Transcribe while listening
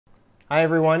Hi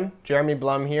everyone, Jeremy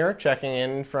Blum here, checking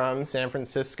in from San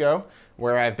Francisco,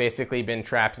 where I've basically been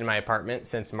trapped in my apartment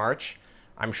since March.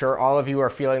 I'm sure all of you are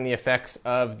feeling the effects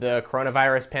of the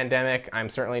coronavirus pandemic. I'm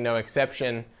certainly no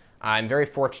exception. I'm very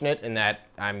fortunate in that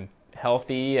I'm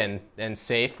healthy and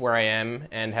safe where I am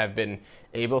and have been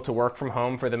able to work from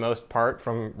home for the most part,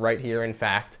 from right here in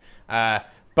fact.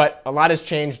 But a lot has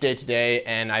changed day to day,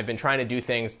 and I've been trying to do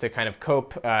things to kind of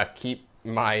cope, keep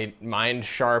my mind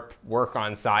sharp, work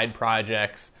on side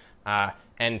projects,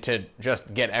 and to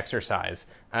just get exercise.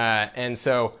 And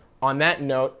so on that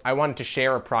note, I wanted to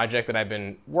share a project that I've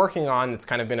been working on that's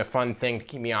kind of been a fun thing to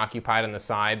keep me occupied on the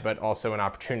side, but also an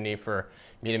opportunity for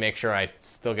me to make sure I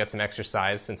still get some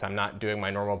exercise since I'm not doing my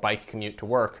normal bike commute to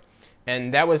work.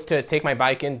 And that was to take my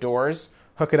bike indoors,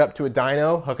 hook it up to a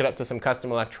dyno, hook it up to some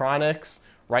custom electronics,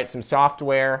 write some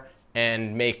software,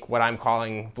 and make what I'm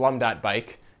calling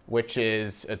blum.bike, which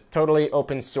is a totally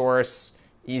open source,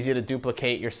 easy to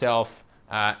duplicate yourself,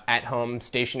 at-home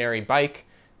stationary bike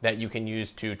that you can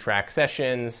use to track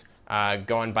sessions,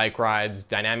 go on bike rides,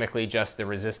 dynamically adjust the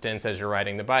resistance as you're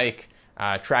riding the bike,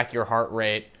 track your heart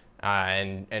rate,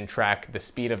 and track the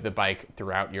speed of the bike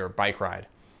throughout your bike ride.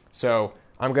 So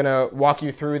I'm going to walk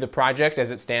you through the project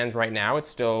as it stands right now. It's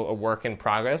still a work in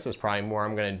progress. There's probably more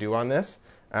I'm going to do on this.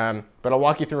 But I'll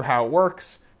walk you through how it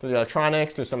works, through the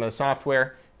electronics, through some of the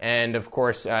software. And of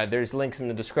course, there's links in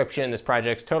the description. This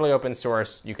project's totally open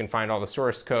source. You can find all the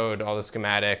source code, all the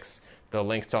schematics, the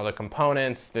links to all the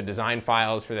components, the design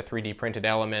files for the 3D printed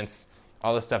elements,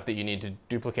 all the stuff that you need to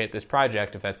duplicate this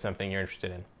project if that's something you're interested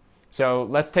in. So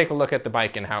let's take a look at the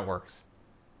bike and how it works.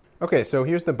 Okay, so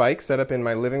here's the bike set up in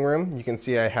my living room. You can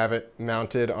see I have it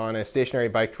mounted on a stationary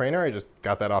bike trainer. I just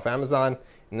got that off Amazon,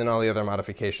 and then all the other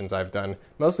modifications I've done,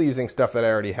 mostly using stuff that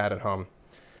I already had at home.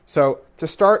 So to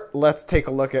start, let's take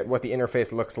a look at what the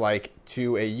interface looks like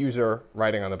to a user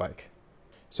riding on the bike.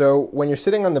 So when you're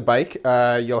sitting on the bike,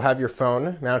 you'll have your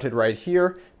phone mounted right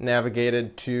here,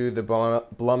 navigated to the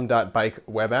blum.bike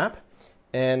web app.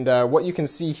 And what you can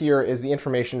see here is the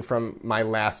information from my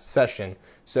last session.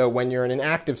 So when you're in an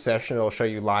active session, it'll show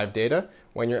you live data.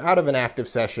 When you're out of an active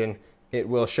session, it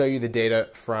will show you the data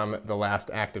from the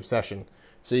last active session.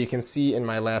 So you can see in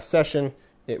my last session,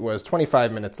 it was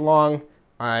 25 minutes long.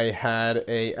 I had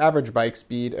an average bike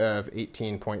speed of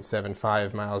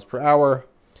 18.75 miles per hour.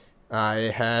 I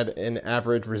had an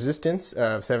average resistance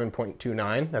of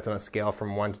 7.29. That's on a scale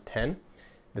from 1 to 10.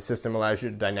 The system allows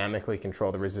you to dynamically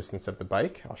control the resistance of the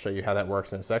bike. I'll show you how that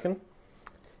works in a second.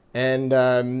 And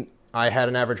I had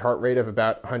an average heart rate of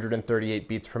about 138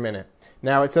 beats per minute.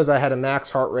 Now it says I had a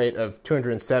max heart rate of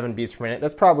 207 beats per minute.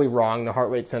 That's probably wrong. The heart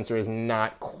rate sensor is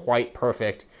not quite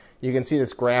perfect. You can see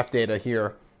this graph data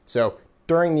here. So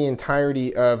during the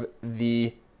entirety of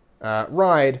the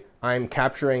ride, I'm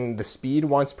capturing the speed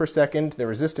once per second, the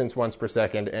resistance once per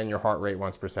second, and your heart rate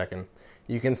once per second.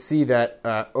 You can see that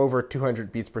over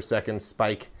 200 beats per second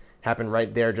spike happened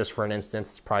right there just for an instance.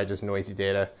 It's probably just noisy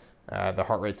data. The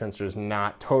heart rate sensor is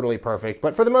not totally perfect,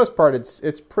 but for the most part,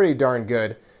 it's pretty darn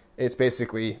good. I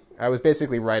was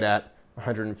basically right at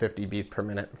 150 beats per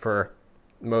minute for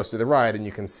most of the ride, and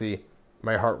you can see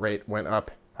my heart rate went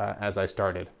up as I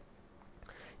started.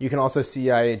 You can also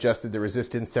see I adjusted the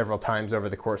resistance several times over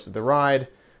the course of the ride.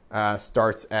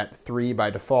 Starts at 3 by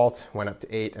default, went up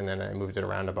to 8, and then I moved it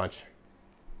around a bunch.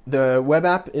 The web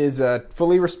app is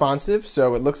fully responsive,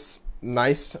 so it looks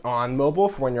nice on mobile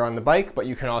for when you're on the bike, but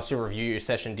you can also review your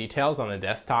session details on the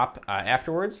desktop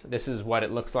afterwards. This is what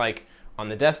it looks like on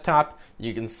the desktop.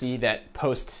 You can see that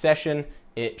post-session,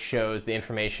 it shows the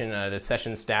information, the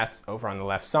session stats over on the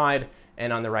left side,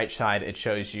 and on the right side, it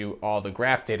shows you all the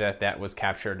graph data that was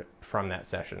captured from that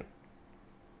session.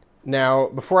 Now,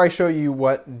 before I show you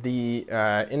what the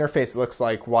interface looks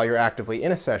like while you're actively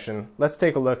in a session, let's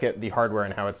take a look at the hardware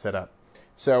and how it's set up.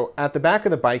 So at the back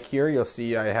of the bike here, you'll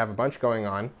see I have a bunch going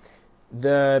on.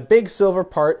 The big silver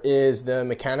part is the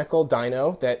mechanical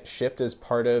dyno that shipped as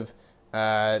part of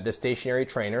the stationary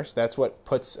trainer. So that's what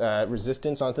puts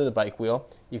resistance onto the bike wheel.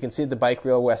 You can see the bike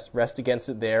wheel rest against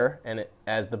it there, and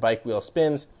as the bike wheel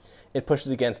spins, it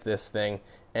pushes against this thing,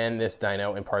 and this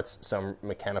dyno imparts some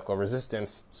mechanical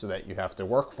resistance so that you have to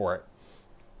work for it.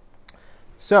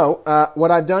 So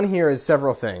what I've done here is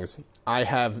several things. I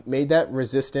have made that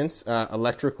resistance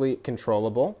electrically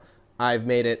controllable. I've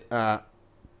made it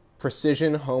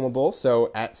precision homable, so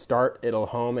at start it'll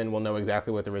home and we'll know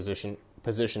exactly what the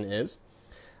position is.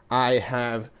 I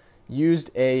have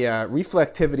used a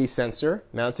reflectivity sensor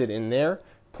mounted in there,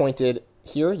 pointed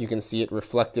here. You can see it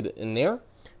reflected in there.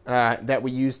 That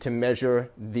we use to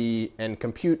measure and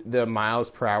compute the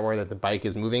miles per hour that the bike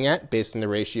is moving at based on the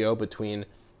ratio between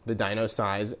the dyno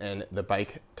size and the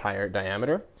bike tire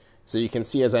diameter. So you can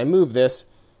see as I move this,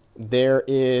 there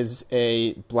is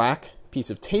a black piece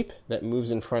of tape that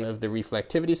moves in front of the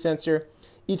reflectivity sensor.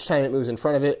 Each time it moves in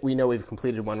front of it, we know we've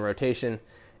completed one rotation,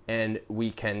 and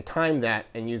we can time that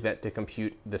and use that to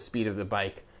compute the speed of the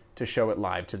bike to show it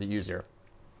live to the user.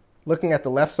 Looking at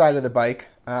the left side of the bike,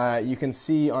 you can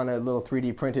see on a little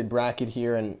 3D printed bracket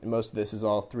here, and most of this is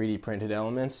all 3D printed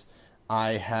elements,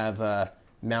 I have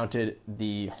mounted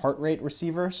the heart rate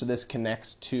receiver. So this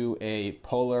connects to a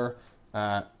polar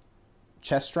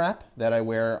chest strap that I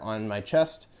wear on my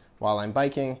chest while I'm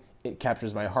biking. It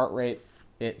captures my heart rate.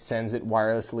 It sends it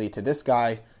wirelessly to this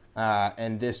guy,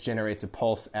 and this generates a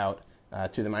pulse out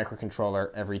to the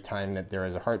microcontroller every time that there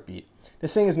is a heartbeat.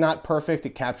 This thing is not perfect.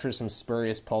 It captures some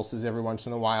spurious pulses every once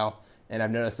in a while, and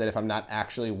I've noticed that if I'm not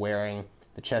actually wearing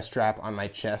the chest strap on my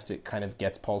chest, it kind of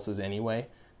gets pulses anyway.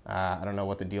 I don't know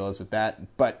what the deal is with that,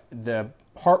 but the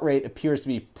heart rate appears to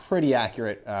be pretty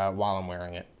accurate while I'm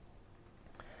wearing it.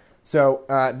 So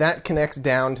that connects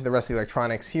down to the rest of the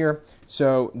electronics here.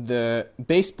 So the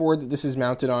baseboard that this is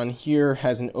mounted on here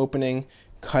has an opening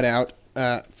cut out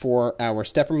for our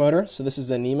stepper motor. So this is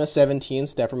a NEMA 17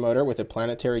 stepper motor with a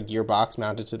planetary gearbox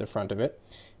mounted to the front of it,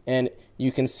 and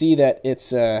you can see that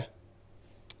it's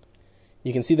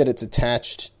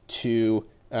attached to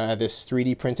this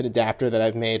 3D printed adapter that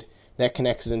I've made that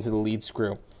connects it into the lead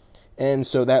screw. And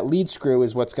so that lead screw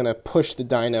is what's going to push the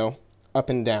dyno up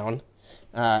and down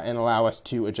and allow us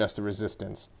to adjust the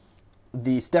resistance.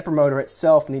 The stepper motor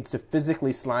itself needs to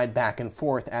physically slide back and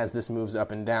forth as this moves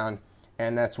up and down,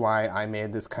 and that's why I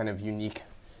made this kind of unique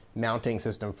mounting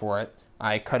system for it.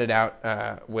 I cut it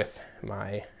out with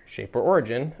my Shaper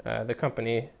Origin, the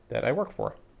company that I work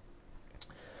for.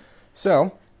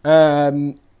 So,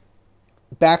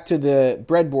 back to the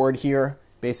breadboard here.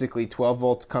 Basically 12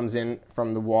 volts comes in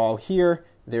from the wall here.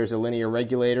 There's a linear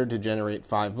regulator to generate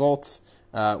 5 volts.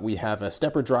 We have a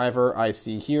stepper driver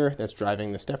IC here that's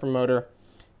driving the stepper motor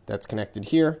that's connected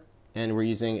here. And we're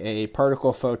using a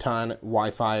particle photon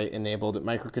Wi-Fi enabled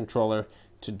microcontroller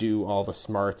to do all the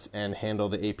smarts and handle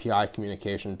the API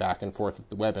communication back and forth with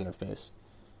the web interface.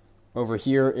 Over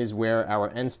here is where our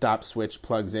end stop switch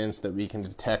plugs in so that we can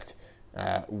detect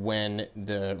when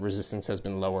the resistance has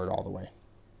been lowered all the way.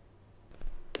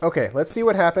 Okay, let's see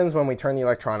what happens when we turn the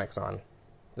electronics on.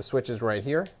 The switch is right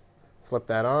here. Flip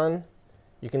that on.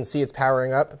 You can see it's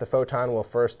powering up. The photon will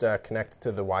first connect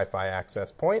to the Wi-Fi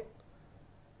access point.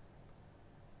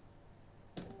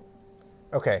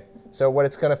 Okay, so what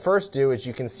it's going to first do is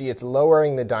you can see it's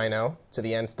lowering the dyno to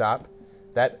the end stop.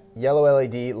 That yellow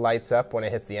LED lights up when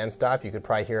it hits the end stop. You could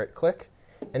probably hear it click.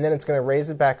 And then it's going to raise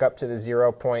it back up to the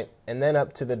 0 point and then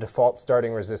up to the default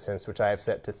starting resistance, which I have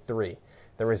set to 3.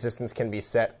 The resistance can be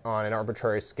set on an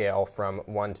arbitrary scale from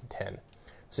 1 to 10.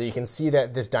 So you can see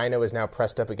that this dyno is now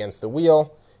pressed up against the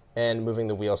wheel, and moving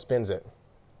the wheel spins it.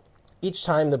 Each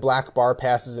time the black bar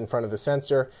passes in front of the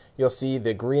sensor, you'll see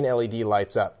the green LED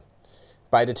lights up.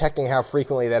 By detecting how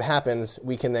frequently that happens,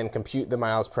 we can then compute the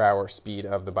miles per hour speed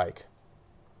of the bike.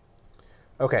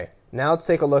 Okay, now let's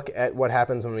take a look at what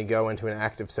happens when we go into an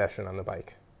active session on the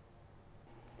bike.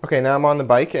 Okay, now I'm on the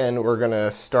bike and we're going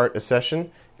to start a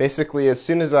session. Basically, as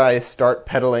soon as I start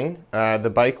pedaling,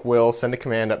 the bike will send a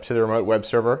command up to the remote web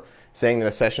server saying that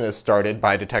a session has started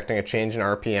by detecting a change in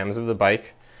RPMs of the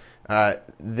bike.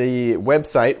 The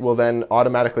website will then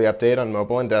automatically update on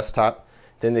mobile and desktop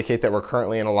to indicate that we're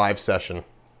currently in a live session.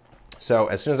 So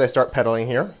as soon as I start pedaling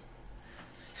here,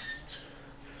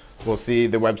 we'll see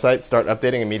the website start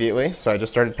updating immediately. So I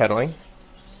just started pedaling.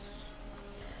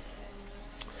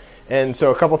 And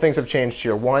so a couple things have changed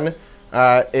here. One,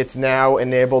 it's now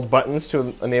enabled buttons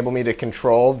to enable me to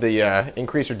control the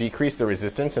increase or decrease the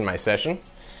resistance in my session.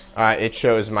 It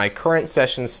shows my current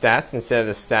session stats instead of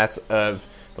the stats of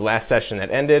the last session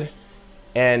that ended.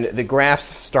 And the graphs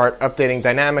start updating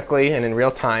dynamically and in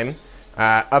real time.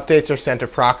 Updates are sent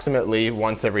approximately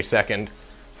once every second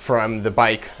from the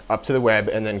bike up to the web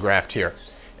and then graphed here.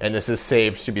 And this is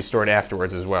saved to be stored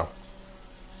afterwards as well.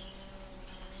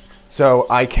 So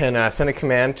I can send a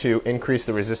command to increase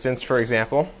the resistance, for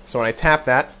example. So when I tap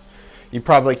that, you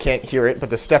probably can't hear it, but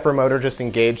the stepper motor just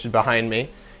engaged behind me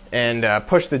and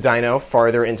pushed the dyno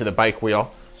farther into the bike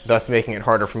wheel, thus making it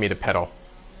harder for me to pedal.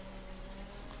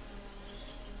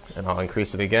 And I'll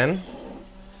increase it again.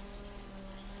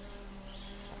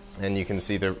 And you can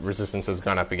see the resistance has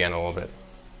gone up again a little bit.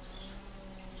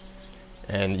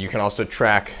 And you can also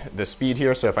track the speed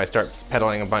here, so if I start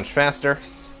pedaling a bunch faster,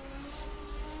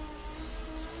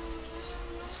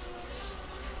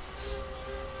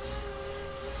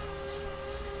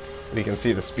 we can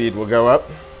see the speed will go up.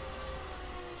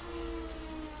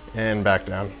 and back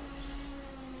down.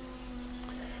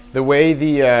 The way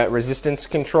the resistance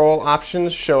control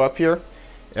options show up here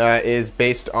is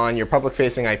based on your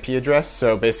public-facing IP address.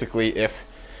 So basically, if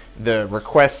the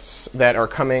requests that are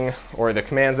coming or the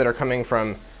commands that are coming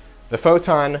from the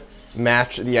Photon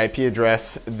match the IP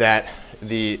address that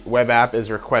the web app is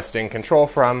requesting control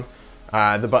from,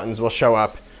 the buttons will show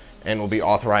up and will be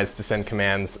authorized to send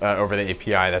commands over the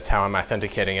API. That's how I'm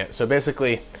authenticating it. So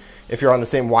basically, if you're on the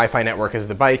same Wi-Fi network as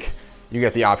the bike, you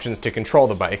get the options to control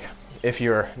the bike. If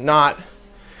you're not,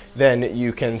 then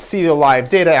you can see the live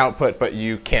data output, but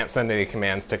you can't send any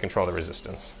commands to control the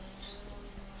resistance.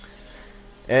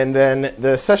 And then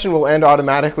the session will end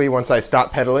automatically once I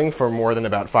stop pedaling for more than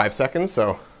about 5 seconds.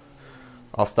 So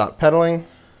I'll stop pedaling.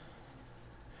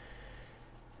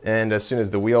 And as soon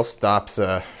as the wheel stops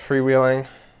freewheeling,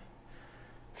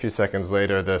 a few seconds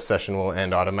later, the session will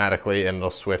end automatically and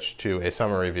it'll switch to a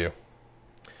summary view.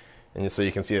 And so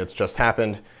you can see that's just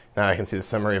happened. Now I can see the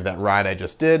summary of that ride I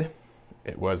just did.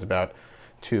 It was about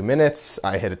 2 minutes.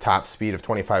 I hit a top speed of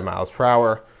 25 miles per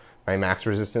hour. My max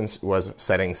resistance was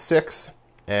setting 6,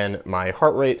 and my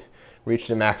heart rate reached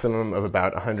a maximum of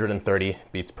about 130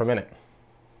 beats per minute.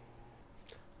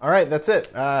 All right, that's it.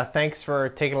 Thanks for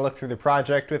taking a look through the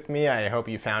project with me. I hope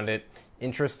you found it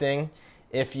interesting.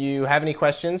 If you have any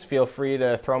questions, feel free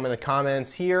to throw them in the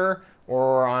comments here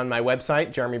or on my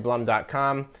website,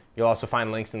 blum.bike. You'll also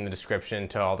find links in the description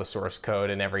to all the source code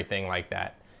and everything like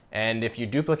that. And if you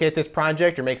duplicate this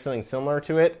project or make something similar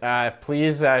to it,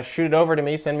 please shoot it over to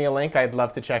me, send me a link. I'd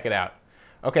love to check it out.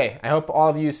 Okay, I hope all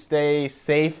of you stay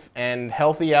safe and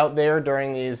healthy out there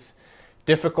during these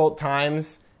difficult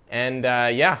times. And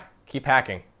yeah, keep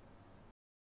hacking.